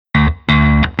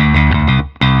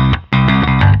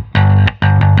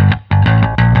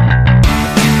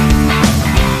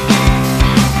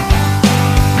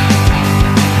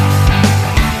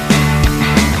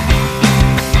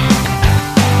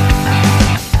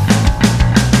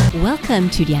Welcome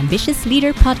to the Ambitious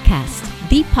Leader Podcast,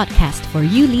 the podcast for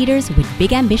you leaders with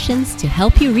big ambitions to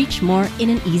help you reach more in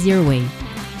an easier way.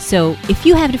 So, if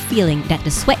you have the feeling that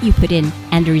the sweat you put in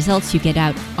and the results you get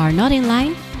out are not in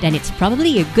line, then it's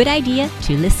probably a good idea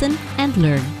to listen and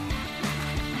learn.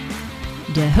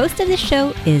 The host of the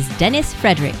show is Dennis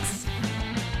Fredericks.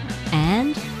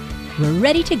 And we're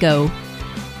ready to go.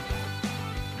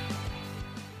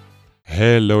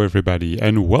 Hello everybody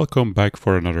and welcome back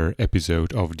for another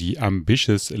episode of the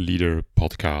Ambitious Leader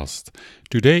Podcast.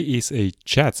 Today is a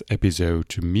chat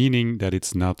episode, meaning that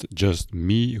it's not just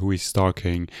me who is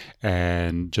talking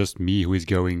and just me who is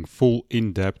going full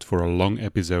in depth for a long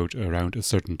episode around a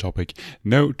certain topic.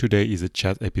 No, today is a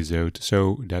chat episode,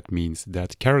 so that means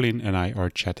that Caroline and I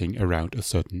are chatting around a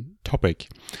certain topic.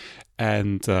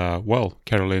 And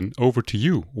Caroline, over to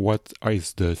you. What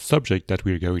is the subject that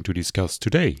we're going to discuss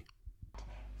today?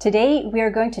 Today, we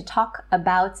are going to talk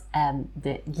about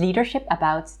the leadership,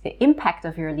 about the impact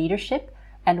of your leadership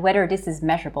and whether this is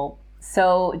measurable.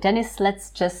 So, Dennis,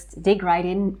 let's just dig right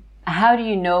in. How do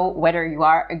you know whether you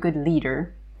are a good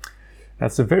leader?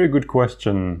 That's a very good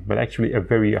question, but actually a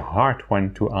very hard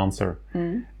one to answer.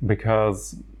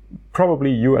 Because probably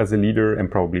you as a leader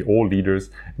and probably all leaders,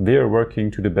 they are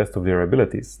working to the best of their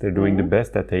abilities. They're doing the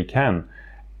best that they can.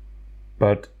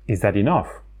 But is that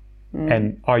enough?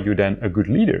 And are you then a good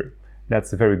leader?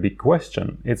 That's a very big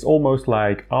question. It's almost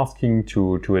like asking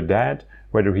to a dad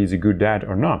whether he's a good dad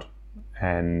or not.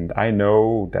 And I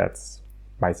know that's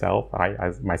myself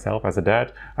as a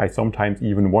dad, I sometimes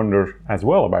even wonder as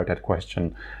well about that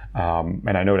question.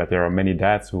 And I know that there are many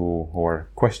dads who are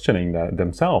questioning that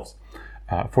themselves.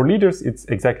 For leaders, it's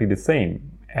exactly the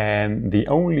same. And the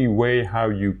only way how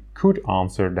you could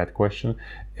answer that question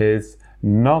is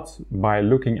not by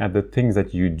looking at the things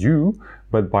that you do,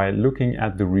 but by looking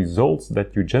at the results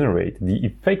that you generate, the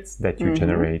effects that you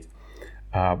generate.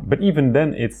 But even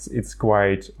then, it's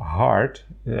quite hard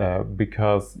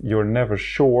because you're never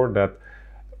sure that,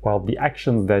 the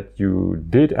actions that you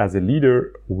did as a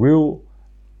leader will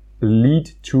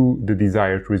lead to the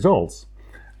desired results.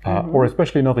 Or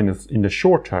especially not in the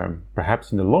short term.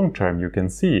 Perhaps in the long term you can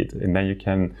see it, and then you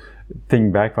can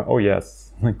think back, oh yes,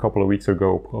 a couple of weeks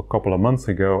ago, a couple of months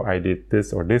ago, I did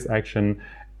this or this action,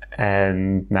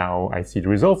 and now I see the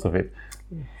results of it.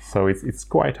 So it's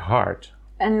quite hard.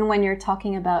 And when you're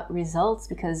talking about results,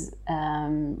 because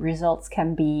results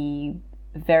can be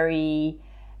very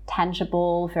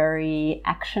tangible, very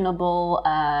actionable,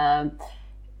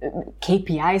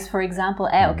 KPIs, for example,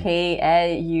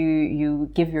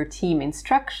 you give your team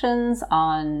instructions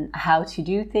on how to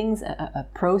do things, a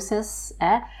process,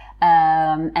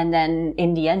 and then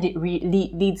in the end it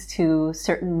leads to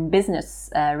certain business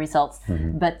results.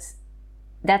 But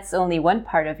that's only one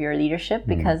part of your leadership,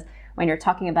 because when you're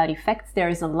talking about effects, there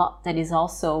is a lot that is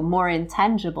also more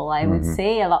intangible, I would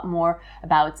say, a lot more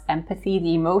about empathy,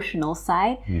 the emotional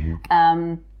side.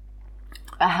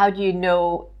 How do you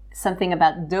know something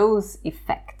about those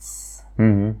effects?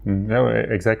 No,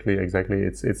 exactly.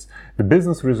 It's the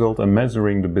business result and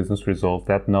measuring the business result.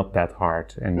 That's not that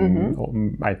hard,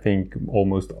 and I think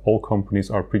almost all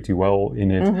companies are pretty well in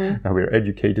it. We're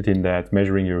educated in that,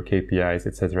 measuring your KPIs,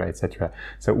 etc., etc.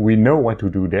 So we know what to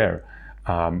do there,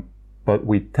 but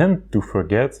we tend to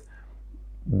forget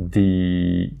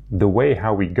the way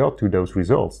how we got to those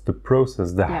results, the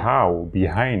process, the how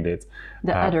behind it.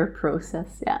 The other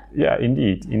process, Yeah,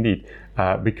 indeed.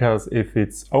 Because if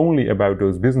it's only about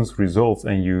those business results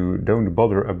and you don't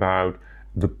bother about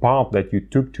the path that you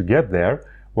took to get there,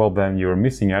 then you're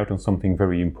missing out on something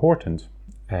very important.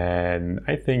 And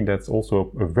I think that's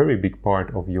also a very big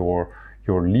part of your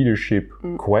leadership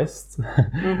quest,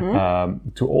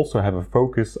 to also have a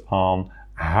focus on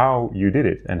how you did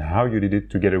it and how you did it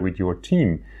together with your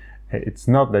team. It's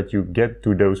not that you get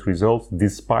to those results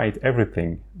despite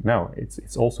everything. No,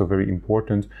 it's also very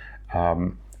important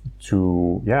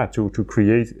to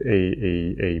create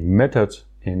a method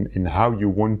in how you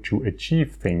want to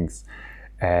achieve things.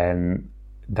 And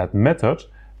that method,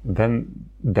 then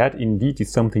that indeed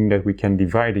is something that we can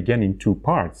divide again in two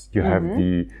parts. You have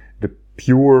the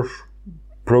pure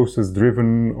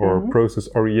process-driven or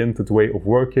process-oriented way of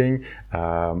working,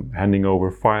 handing over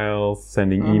files,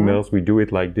 sending emails. We do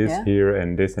it like this here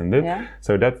and this and that. Yeah.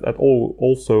 So that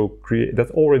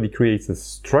already creates a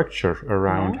structure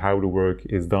around how the work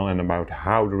is done and about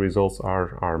how the results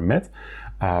are met.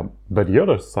 But the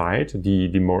other side,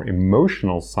 the more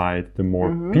emotional side, the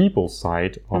more people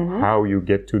side of how you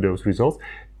get to those results,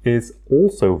 is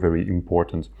also very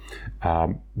important,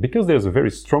 because there's a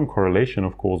very strong correlation,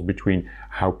 of course, between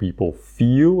how people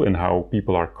feel and how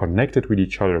people are connected with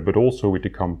each other, but also with the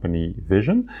company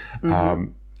vision,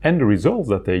 and the results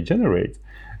that they generate.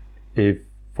 If,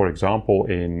 for example,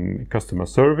 in customer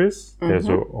service, there's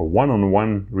a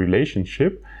one-on-one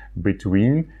relationship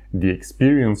between the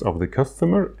experience of the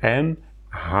customer and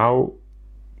how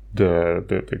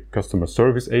the customer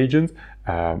service agent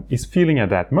is feeling at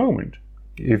that moment.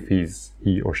 If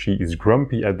he or she is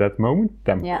grumpy at that moment,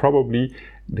 then probably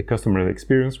the customer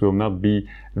experience will not be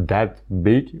that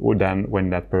big or than when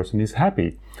that person is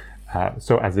happy.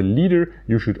 So as a leader,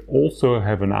 you should also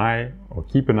have an eye or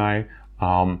keep an eye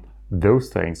on those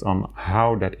things, on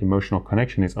how that emotional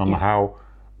connection is, on how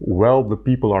well the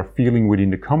people are feeling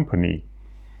within the company.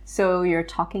 So you're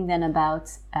talking then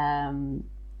about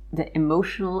the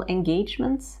emotional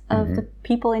engagement of the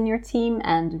people in your team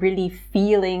and really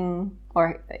feeling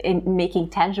or making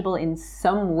tangible in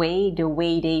some way the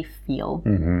way they feel.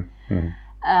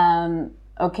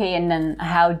 Okay, and then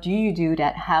how do you do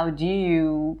that? How do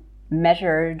you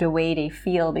measure the way they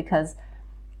feel? Because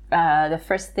the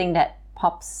first thing that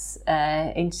pops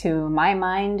into my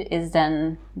mind is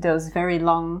then those very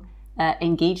long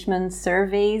engagement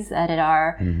surveys that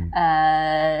are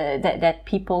that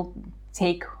people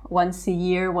take once a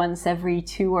year, once every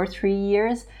 2 or 3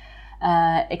 years.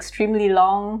 Extremely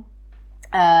long.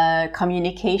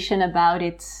 Communication about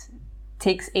it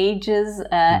takes ages.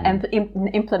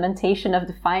 Implementation of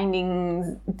the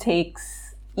findings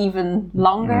takes even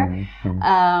longer.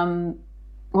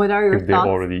 What are your thoughts? If they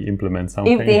already implement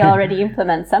something. If they already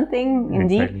implement something,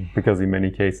 indeed. Exactly. Because in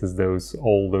many cases,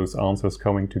 all those answers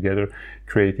coming together,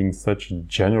 creating such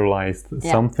generalized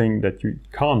something that you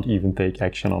can't even take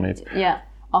action on it. Yeah,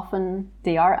 often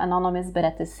they are anonymous, but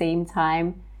at the same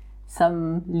time,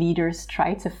 some leaders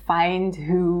try to find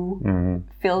who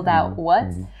filled out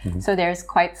what. So there's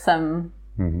quite some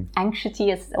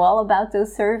anxiety as well about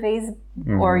those surveys,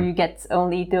 or you get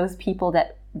only those people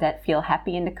that feel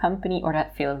happy in the company or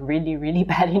that feel really, really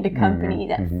bad in the company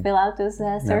that fill out those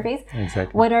surveys. Yeah,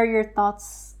 exactly. What are your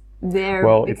thoughts there?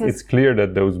 Well, it's clear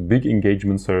that those big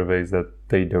engagement surveys, that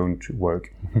they don't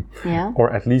work.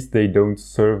 Or at least they don't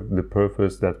serve the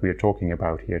purpose that we're talking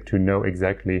about here, to know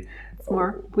exactly. It's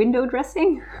more window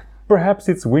dressing? Perhaps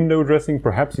it's window dressing,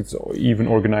 perhaps it's even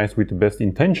organized with the best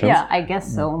intentions. Yeah, I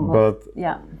guess so. But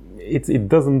it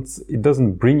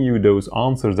doesn't bring you those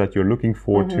answers that you're looking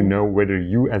for to know whether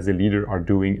you as a leader are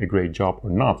doing a great job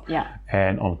or not.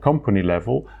 And on company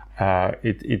level,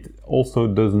 it also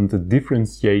doesn't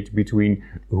differentiate between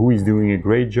who is doing a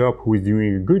great job, who is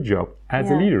doing a good job. As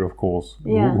a leader, of course,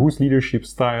 whose leadership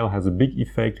style has a big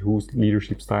effect, whose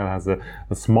leadership style has a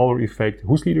smaller effect,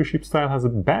 whose leadership style has a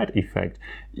bad effect.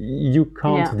 You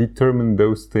can't determine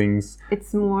those things.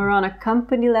 It's more on a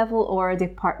company level or a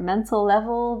departmental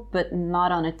level, but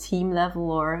not on a team level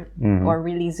or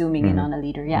really zooming in on a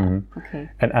leader. Okay.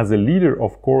 And as a leader,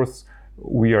 of course,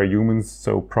 we are humans,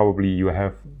 so probably you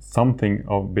have something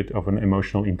of a bit of an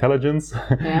emotional intelligence.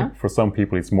 For some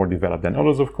people, it's more developed than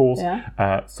others, of course.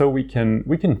 So we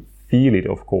can feel it,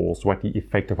 of course, what the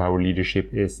effect of our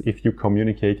leadership is. If you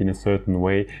communicate in a certain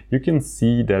way, you can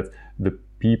see that the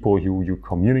people you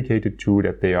communicated to,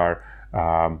 that they are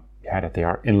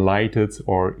enlightened,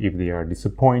 or if they are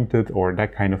disappointed, or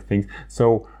that kind of things.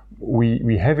 So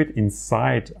we have it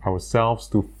inside ourselves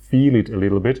to feel it a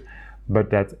little bit,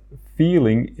 but that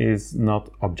feeling is not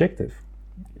objective.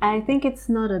 I think it's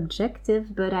not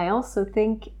objective, but I also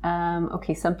think,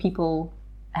 some people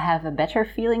have a better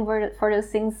feeling for those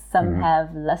things. Some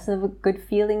have less of a good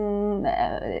feeling,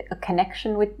 a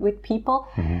connection with people.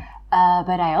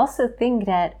 But I also think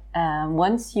that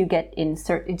once you get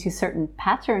into certain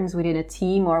patterns within a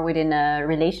team or within a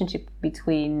relationship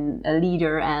between a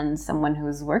leader and someone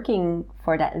who's working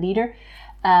for that leader,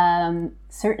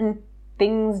 certain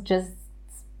things just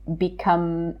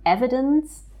become evident,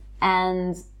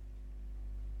 and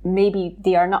maybe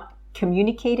they are not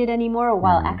communicated anymore,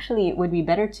 while actually it would be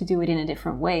better to do it in a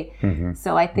different way.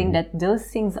 So I think that those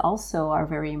things also are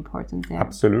very important there.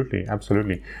 Absolutely.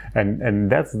 And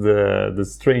that's the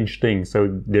strange thing.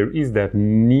 So there is that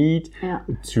need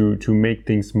to make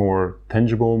things more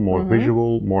tangible, more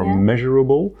visual, more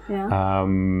measurable.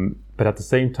 But at the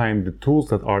same time, the tools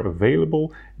that are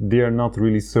available, they are not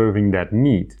really serving that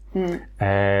need.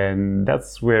 And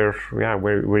that's where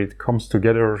it comes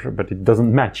together, but it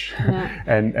doesn't match.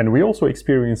 And we also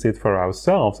experience it for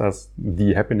ourselves as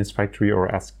the Happiness Factory,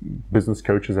 or as business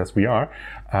coaches as we are.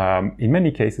 In many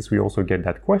cases, we also get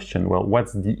that question, well,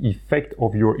 what's the effect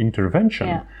of your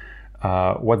intervention?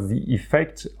 what's the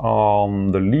effect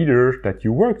on the leader that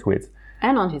you worked with.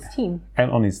 And on his team.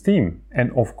 And on his team.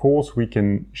 And of course, we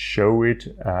can show it,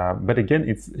 but again,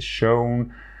 it's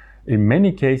shown in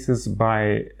many cases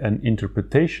by an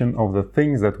interpretation of the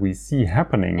things that we see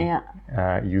happening.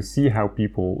 Yeah. You see how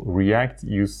people react,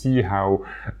 you see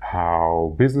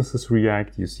how businesses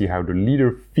react, you see how the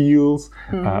leader feels,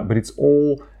 but it's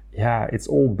all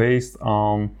based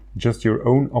on just your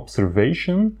own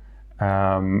observation.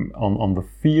 On the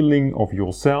feeling of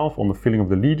yourself, on the feeling of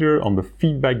the leader, on the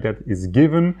feedback that is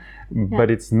given,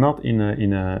 but it's not in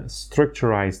a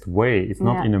structurized way. It's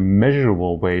not in a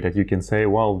measurable way that you can say,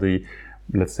 well,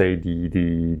 let's say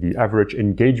the average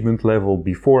engagement level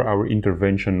before our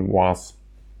intervention was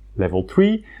level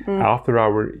 3. After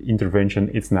our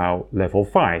intervention, it's now level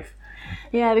 5.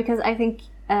 Yeah, because I think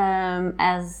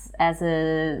as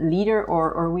a leader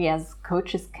or we as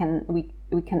coaches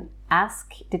we can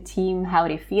ask the team how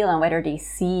they feel and whether they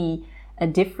see a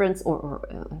difference, or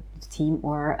team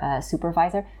or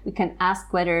supervisor. We can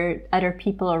ask whether other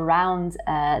people around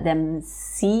them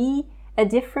see a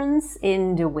difference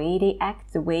in the way they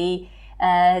act, the way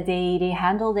they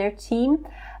handle their team.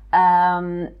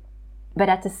 But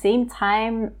at the same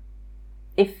time,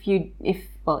 if you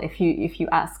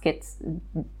ask it,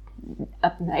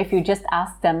 if you just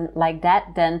ask them like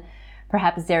that, then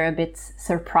perhaps they're a bit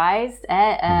surprised,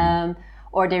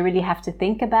 or they really have to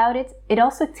think about it. It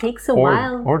also takes a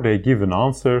while. Or they give an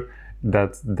answer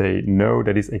that they know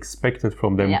that is expected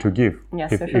from them to give. Yeah,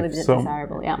 socially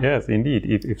desirable, Yes, indeed.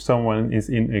 If someone is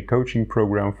in a coaching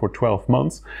program for 12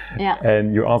 months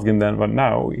and you ask him then, well,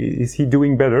 now, is he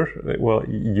doing better? Well,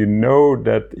 you know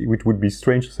that it would be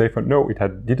strange to say, no,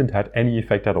 it didn't have any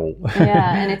effect at all.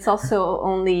 Yeah, and it's also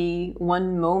only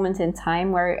one moment in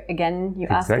time where, again, you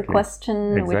ask the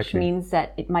question, which means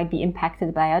that it might be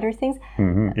impacted by other things.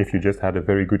 If you just had a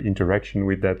very good interaction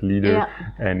with that leader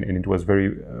and it was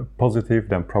very positive,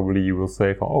 then probably you will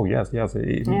say, oh yes,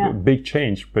 a big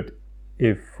change. But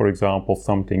if, for example,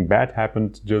 something bad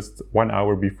happened just 1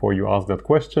 hour before you ask that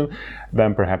question,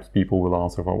 then perhaps people will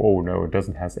answer, oh no, it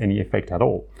doesn't have any effect at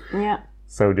all. Yeah.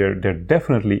 So there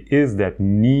definitely is that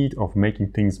need of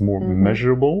making things more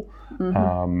measurable,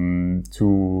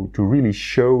 to really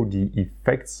show the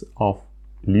effects of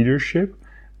leadership,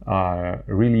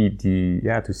 really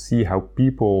to see how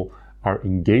people are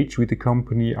engaged with the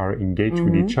company, are engaged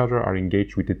with each other, are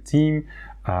engaged with the team.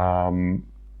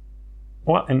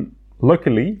 Well, and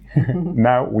luckily,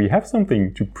 now we have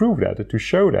something to prove that, to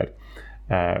show that.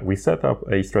 We set up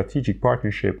a strategic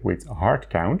partnership with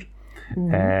HeartCount.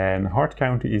 And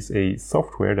HeartCount is a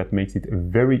software that makes it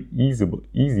very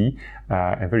easy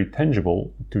and very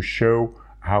tangible to show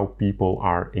how people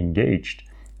are engaged,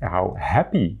 how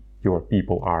happy your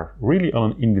people are, really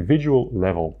on an individual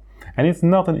level. And it's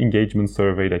not an engagement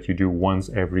survey that you do once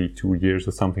every 2 years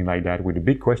or something like that with a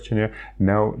big questionnaire.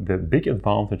 No, the big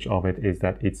advantage of it is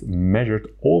that it's measured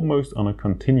almost on a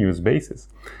continuous basis.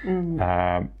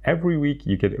 Every week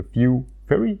you get a few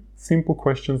very simple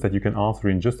questions that you can answer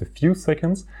in just a few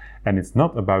seconds. And it's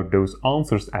not about those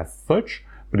answers as such,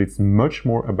 but it's much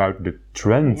more about the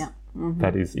trend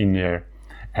that is in there.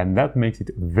 And that makes it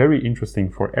very interesting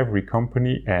for every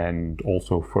company and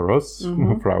also for us,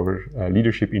 for our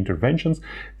leadership interventions,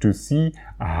 to see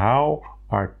how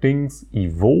are things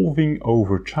evolving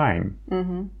over time.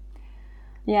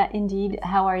 Yeah, indeed.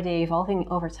 How are they evolving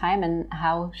over time, and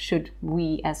how should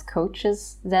we as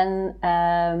coaches then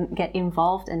get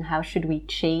involved, and how should we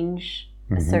change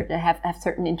have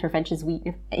certain interventions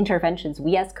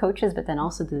we as coaches, but then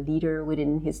also the leader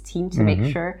within his team to make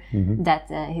sure that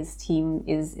his team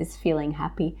is feeling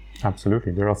happy.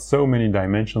 Absolutely. There are so many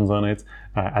dimensions on it.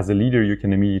 As a leader, you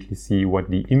can immediately see what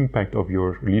the impact of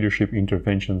your leadership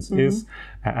interventions is.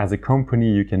 As a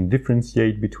company, you can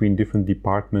differentiate between different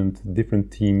departments, different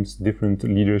teams, different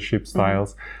leadership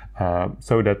styles,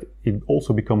 so that it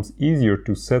also becomes easier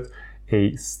to set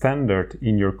a standard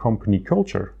in your company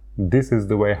culture. This is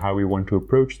the way how we want to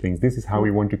approach things. This is how we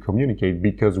want to communicate,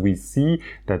 because we see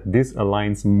that this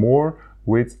aligns more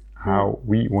with how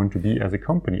we want to be as a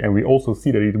company. And we also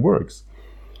see that it works.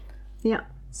 Yeah.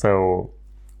 So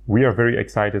we are very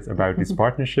excited about this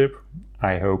partnership.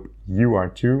 I hope you are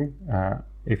too,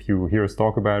 if you hear us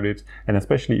talk about it. And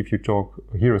especially if you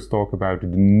hear us talk about the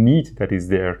need that is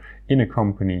there in a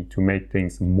company to make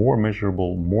things more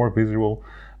measurable, more visual.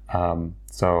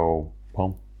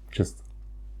 Just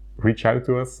reach out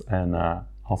to us and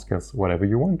ask us whatever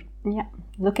you want. Yeah,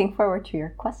 looking forward to your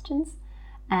questions,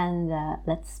 and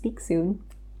let's speak soon.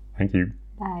 Thank you.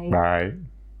 Bye. Bye.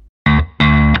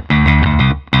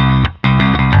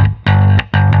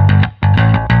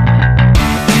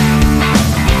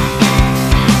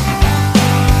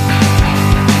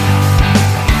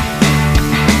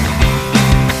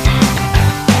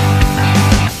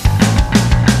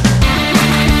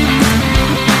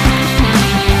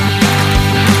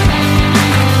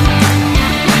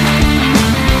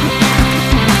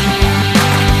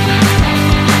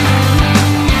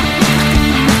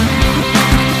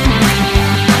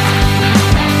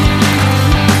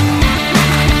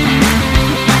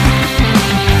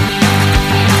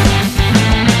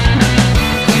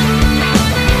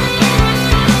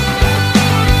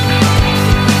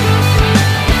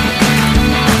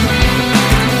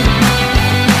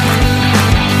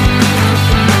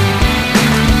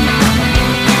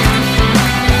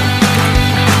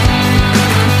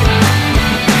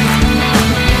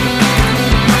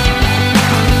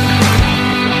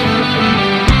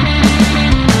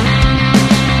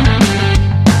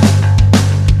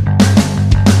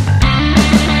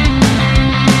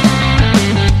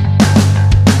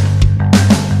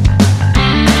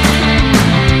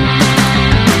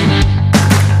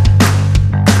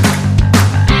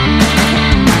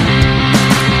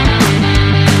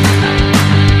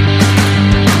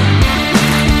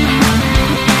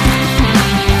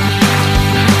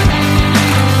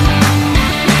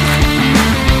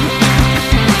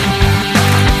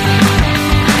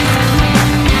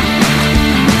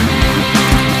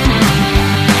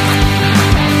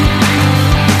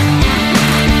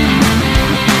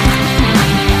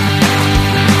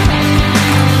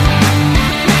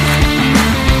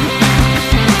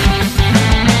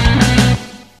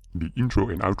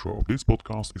 and outro of this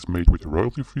podcast is made with the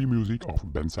royalty-free music of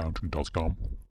bensound.com.